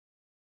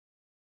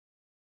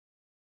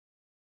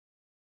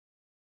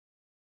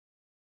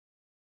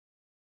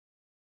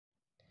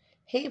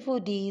Hey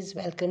foodies,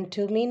 welcome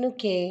to Meenu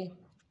K.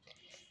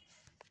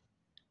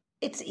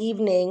 It's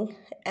evening,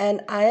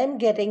 and I am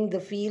getting the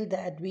feel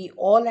that we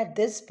all at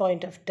this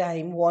point of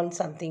time want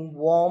something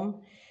warm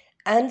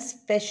and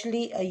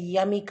especially a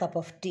yummy cup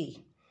of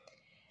tea.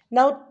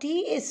 Now,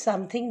 tea is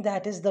something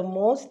that is the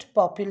most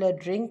popular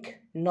drink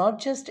not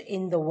just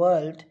in the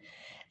world,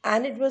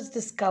 and it was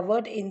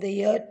discovered in the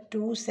year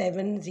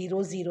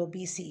 2700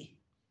 BC.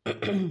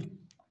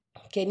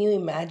 Can you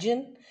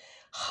imagine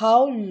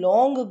how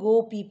long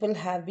ago people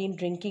have been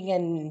drinking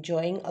and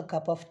enjoying a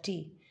cup of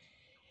tea?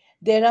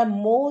 There are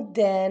more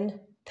than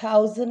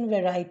 1,000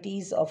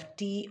 varieties of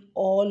tea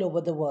all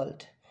over the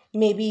world.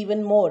 Maybe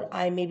even more.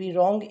 I may be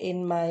wrong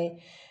in my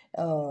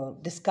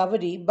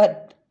discovery,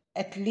 but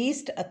at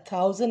least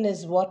 1,000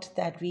 is what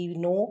that we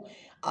know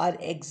are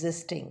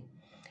existing.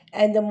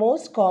 And the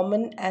most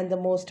common and the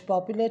most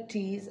popular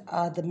teas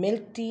are the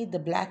milk tea, the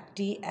black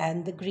tea,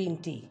 and the green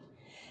tea.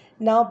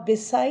 Now,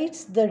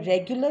 besides the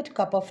regular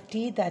cup of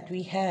tea that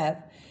we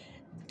have,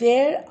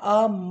 there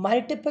are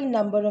multiple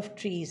number of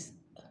trees.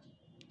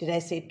 Did I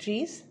say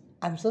trees?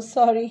 I'm so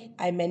sorry,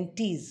 I meant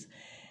teas.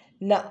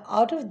 Now,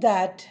 out of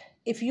that,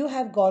 if you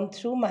have gone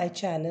through my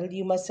channel,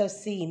 you must have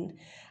seen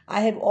I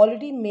have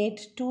already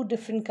made two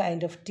different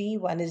kind of tea.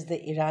 One is the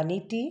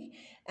Irani tea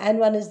and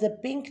one is the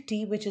pink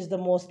tea, which is the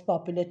most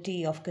popular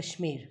tea of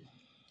Kashmir.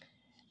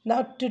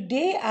 Now,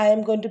 today I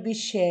am going to be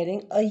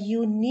sharing a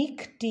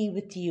unique tea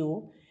with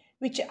you,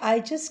 which I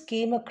just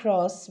came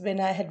across when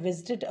I had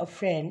visited a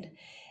friend,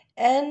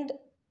 and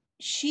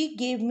she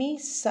gave me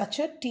such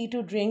a tea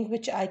to drink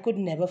which I could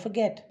never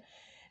forget.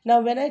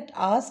 Now, when I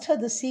asked her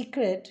the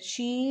secret,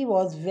 she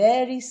was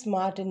very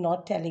smart in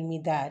not telling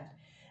me that,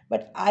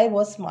 but I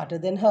was smarter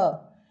than her.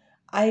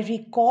 I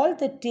recalled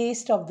the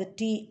taste of the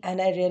tea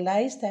and I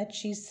realized that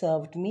she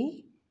served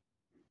me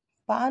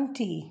Paan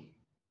tea.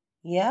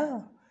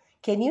 Yeah.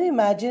 Can you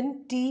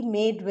imagine tea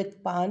made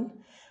with pan?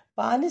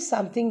 Pan is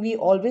something we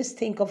always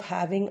think of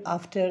having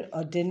after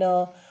a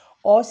dinner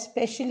or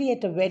especially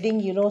at a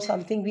wedding,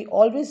 something we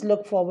always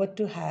look forward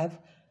to have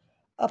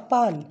a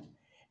pan.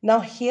 Now,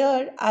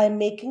 here I am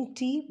making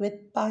tea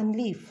with pan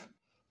leaf.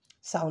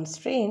 Sounds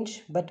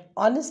strange, but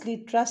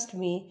honestly, trust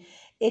me,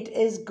 it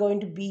is going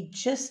to be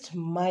just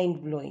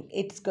mind blowing.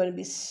 It's going to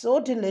be so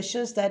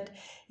delicious that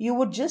you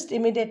would just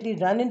immediately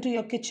run into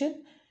your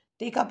kitchen,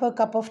 take up a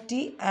cup of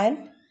tea,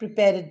 and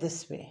prepare it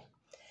this way.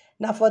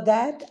 Now, for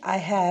that, I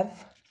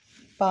have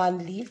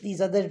pan leaf.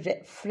 These are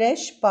the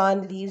fresh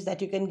pan leaves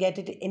that you can get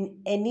it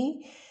in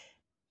any,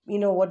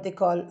 what they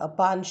call a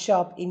pan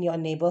shop in your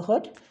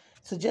neighborhood.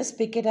 So just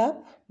pick it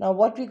up. Now,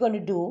 what we're going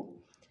to do,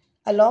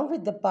 along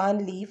with the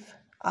pan leaf,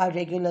 our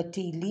regular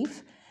tea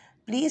leaf,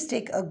 please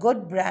take a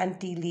good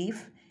brand tea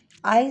leaf.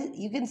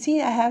 You can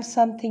see I have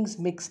some things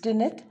mixed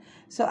in it.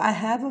 So I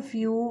have a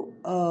few,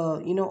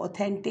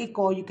 authentic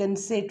or you can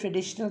say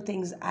traditional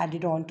things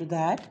added on to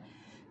that.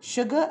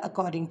 Sugar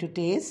according to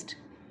taste.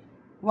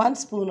 1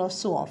 spoon of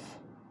soaf.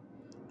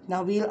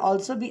 Now we'll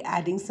also be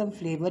adding some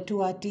flavor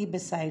to our tea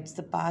besides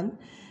the pan.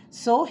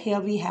 So here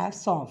we have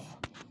soaf.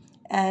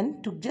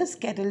 And to just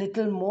get a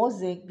little more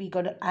zig, we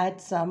got to add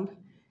some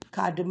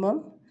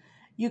cardamom.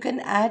 You can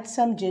add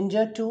some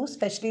ginger too,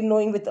 especially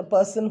knowing with a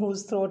person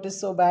whose throat is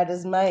so bad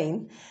as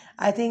mine.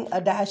 I think a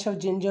dash of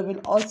ginger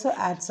will also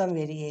add some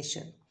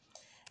variation.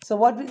 So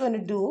what we're going to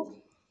do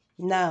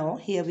now,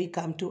 here we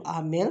come to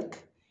our milk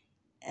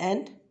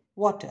and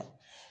water.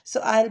 So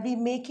I'll be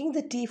making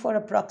the tea for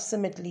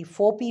approximately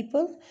 4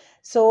 people.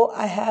 So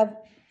I have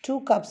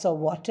 2 cups of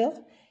water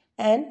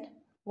and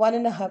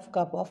 1.5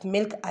 cup of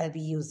milk I'll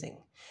be using.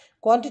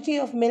 Quantity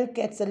of milk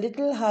gets a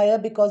little higher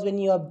because when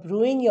you are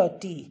brewing your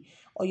tea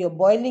or you're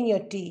boiling your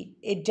tea,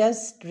 it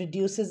just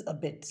reduces a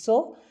bit.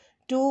 So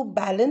to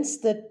balance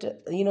that,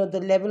 the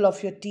level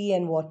of your tea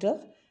and water,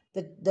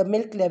 the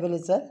milk level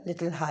is a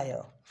little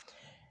higher.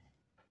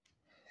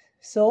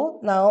 So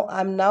now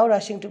I'm now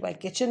rushing to my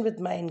kitchen with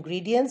my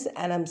ingredients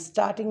and I'm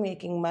starting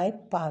making my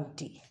Paan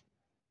tea.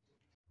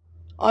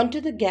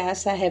 Onto the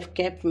gas I have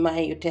kept my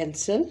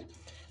utensil.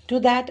 To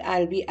that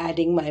I'll be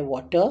adding my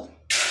water.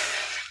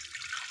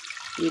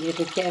 Be a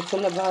little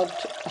careful about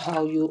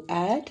how you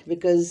add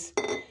because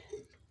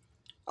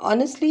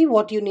honestly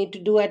what you need to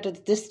do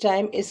at this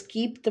time is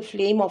keep the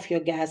flame of your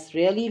gas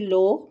really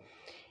low,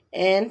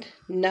 and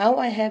now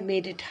I have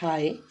made it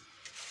high.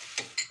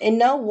 And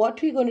now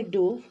what we're going to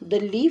do, the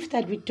leaf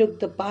that we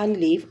took, the pan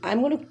leaf, I'm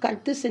going to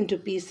cut this into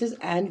pieces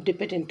and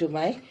dip it into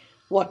my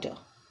water.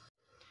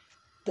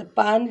 The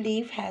pan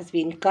leaf has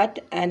been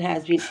cut and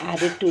has been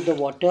added to the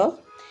water.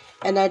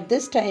 And at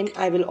this time,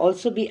 I will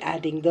also be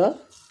adding the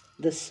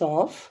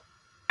sauf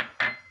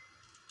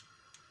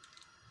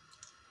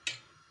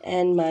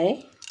and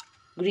my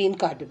green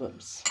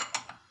cardamoms.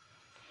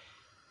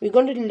 We're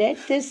going to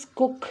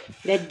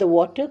let the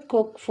water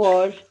cook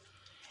for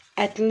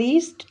at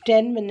least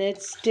 10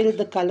 minutes till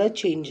the color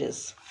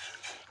changes,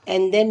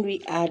 and then we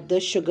add the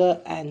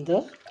sugar and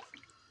the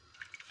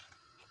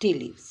tea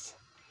leaves.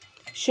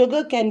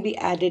 Sugar can be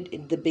added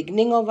in the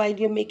beginning or while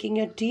you're making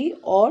your tea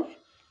or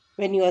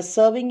when you are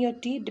serving your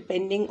tea,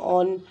 depending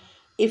on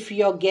if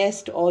your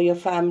guest or your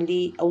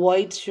family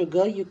avoids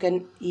sugar, you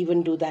can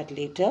even do that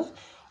later,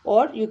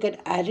 or you can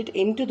add it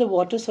into the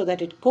water so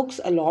that it cooks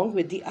along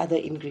with the other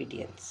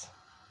ingredients.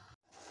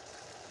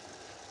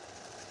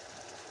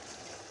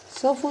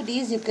 So for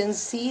these, you can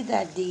see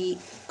that the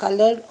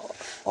color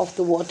of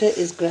the water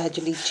is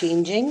gradually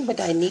changing,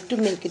 but I need to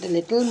make it a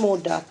little more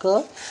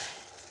darker.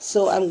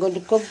 So I'm going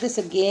to cook this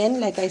again.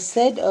 Like I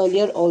said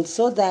earlier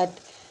also, that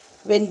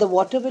when the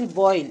water will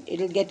boil, it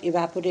will get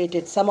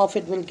evaporated. Some of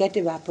it will get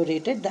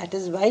evaporated. That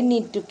is why I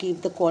need to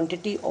keep the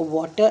quantity of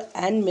water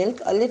and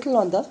milk a little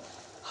on the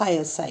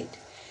higher side.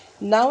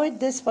 Now at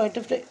this point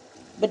of time,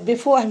 but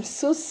before, I'm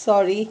so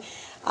sorry,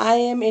 I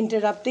am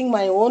interrupting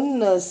my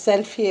own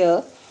self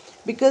here,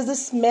 because the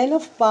smell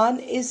of pan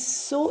is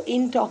so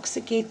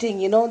intoxicating.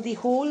 The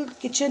whole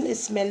kitchen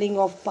is smelling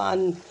of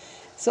pan.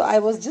 So I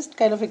was just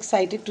kind of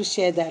excited to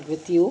share that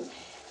with you.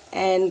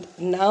 And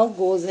now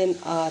goes in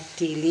our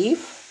tea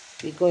leaf.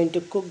 We're going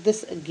to cook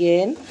this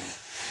again.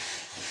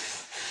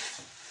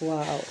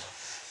 Wow,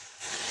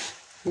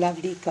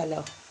 lovely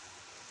color.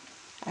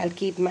 I'll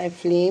keep my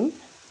flame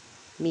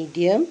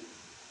medium,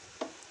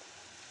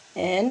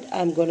 and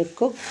I'm going to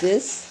cook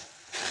this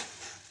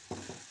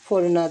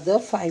for another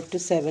 5 to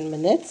 7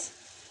 minutes.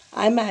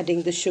 I'm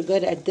adding the sugar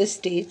at this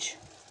stage.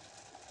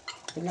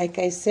 Like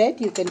I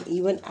said, you can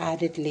even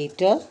add it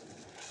later,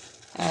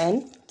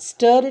 and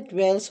stir it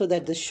well so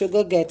that the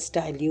sugar gets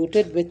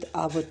diluted with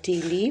our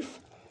tea leaf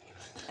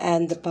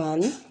and the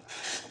pan.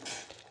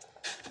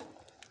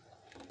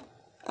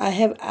 I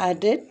have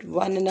added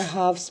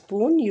 1.5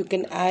 spoon. You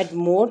can add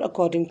more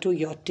according to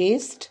your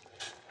taste.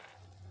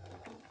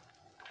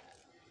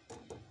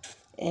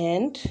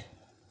 And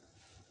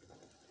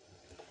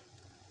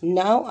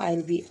now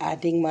I'll be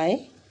adding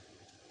my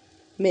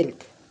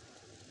milk.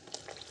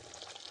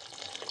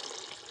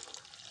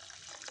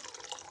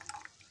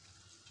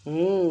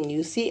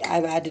 You see,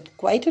 I've added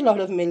quite a lot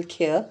of milk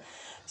here.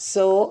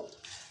 So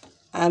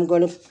I'm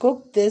going to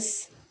cook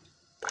this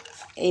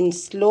in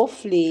slow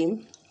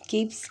flame.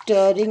 Keep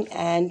stirring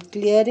and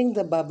clearing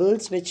the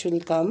bubbles which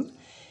will come.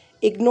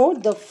 Ignore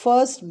the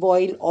first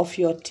boil of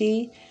your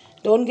tea.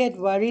 Don't get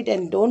worried,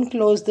 and don't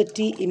close the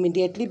tea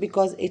immediately,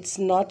 because it's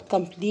not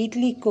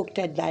completely cooked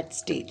at that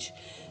stage.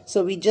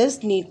 So we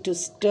just need to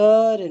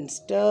stir and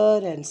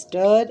stir and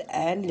stir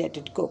and let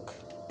it cook.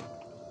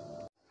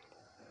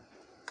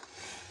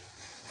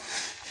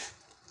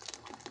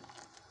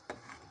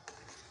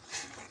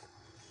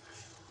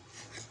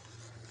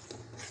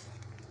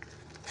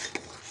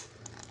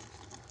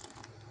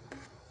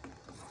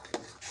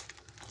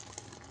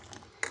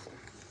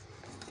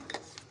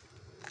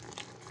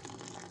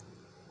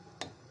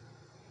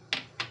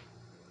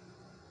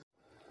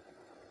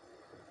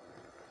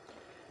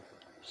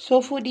 So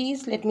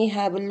foodies, let me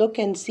have a look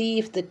and see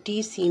if the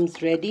tea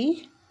seems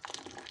ready.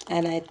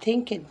 And I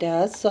think it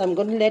does. So I'm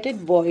going to let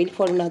it boil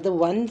for another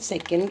 1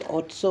 second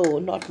or so,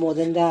 not more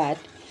than that,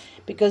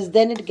 because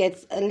then it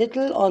gets a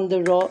little on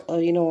the raw,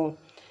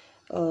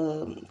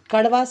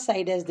 कड़वा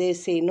side as they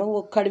से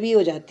वो कड़वी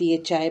हो जाती है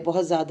चाय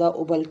बहुत ज़्यादा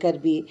उबल कर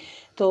भी.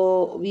 तो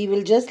we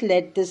will just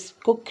let this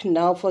cook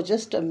now for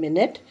just a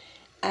minute,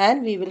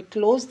 and we will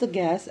close the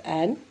gas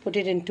and put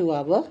it into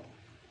our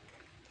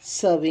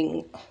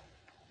serving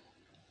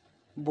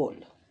bowl.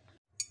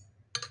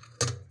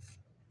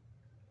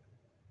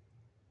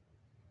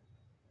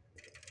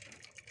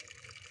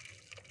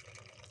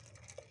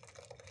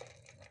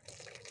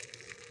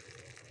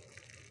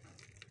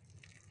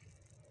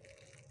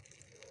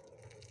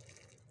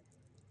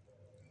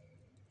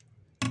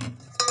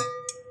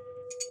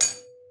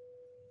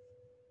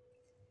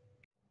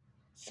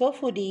 So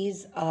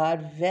foodies, are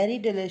very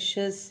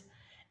delicious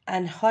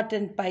and hot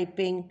and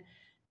piping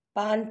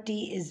Paan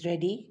tea is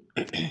ready.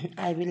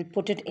 I will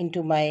put it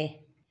into my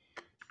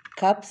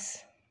cups.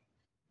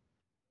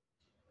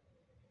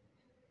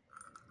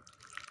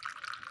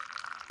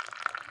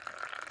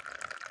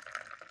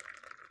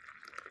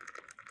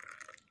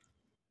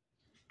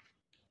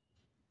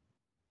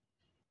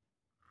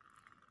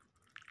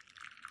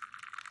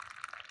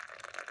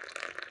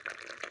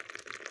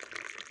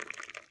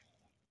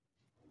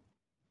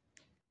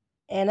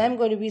 And I'm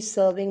going to be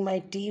serving my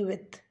tea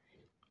with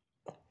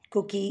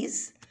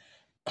cookies.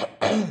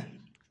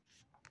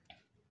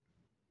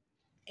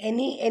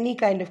 Any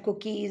kind of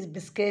cookies,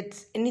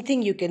 biscuits,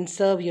 anything you can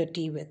serve your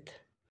tea with.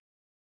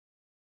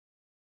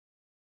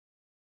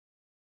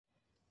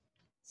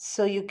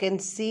 So you can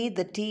see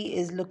the tea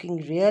is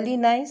looking really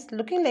nice,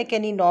 looking like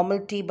any normal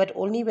tea, but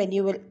only when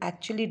you will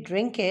actually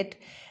drink it,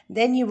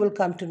 then you will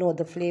come to know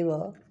the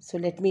flavor. So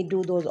let me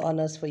do those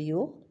honors for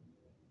you.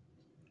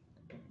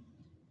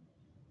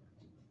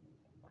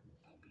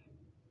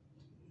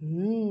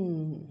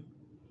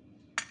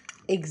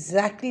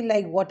 Exactly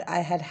like what I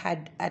had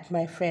had at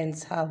my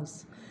friend's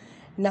house.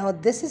 Now,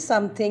 this is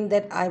something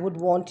that I would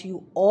want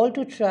you all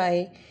to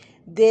try.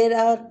 There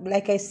are,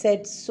 like I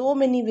said, so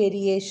many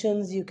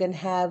variations. You can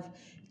have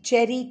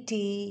cherry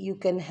tea, you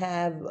can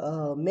have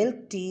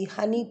milk tea,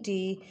 honey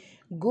tea,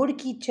 good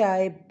ki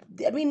chai.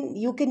 I mean,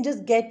 you can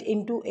just get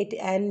into it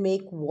and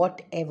make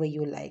whatever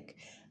you like,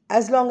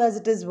 as long as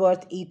it is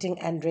worth eating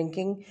and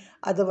drinking.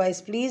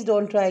 Otherwise, please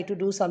don't try to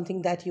do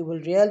something that you will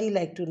really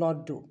like to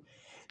not do.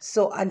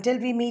 So, until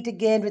we meet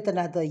again with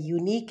another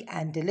unique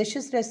and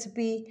delicious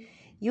recipe,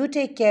 you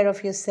take care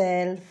of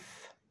yourself.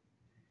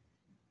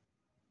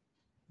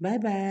 Bye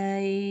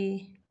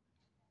bye.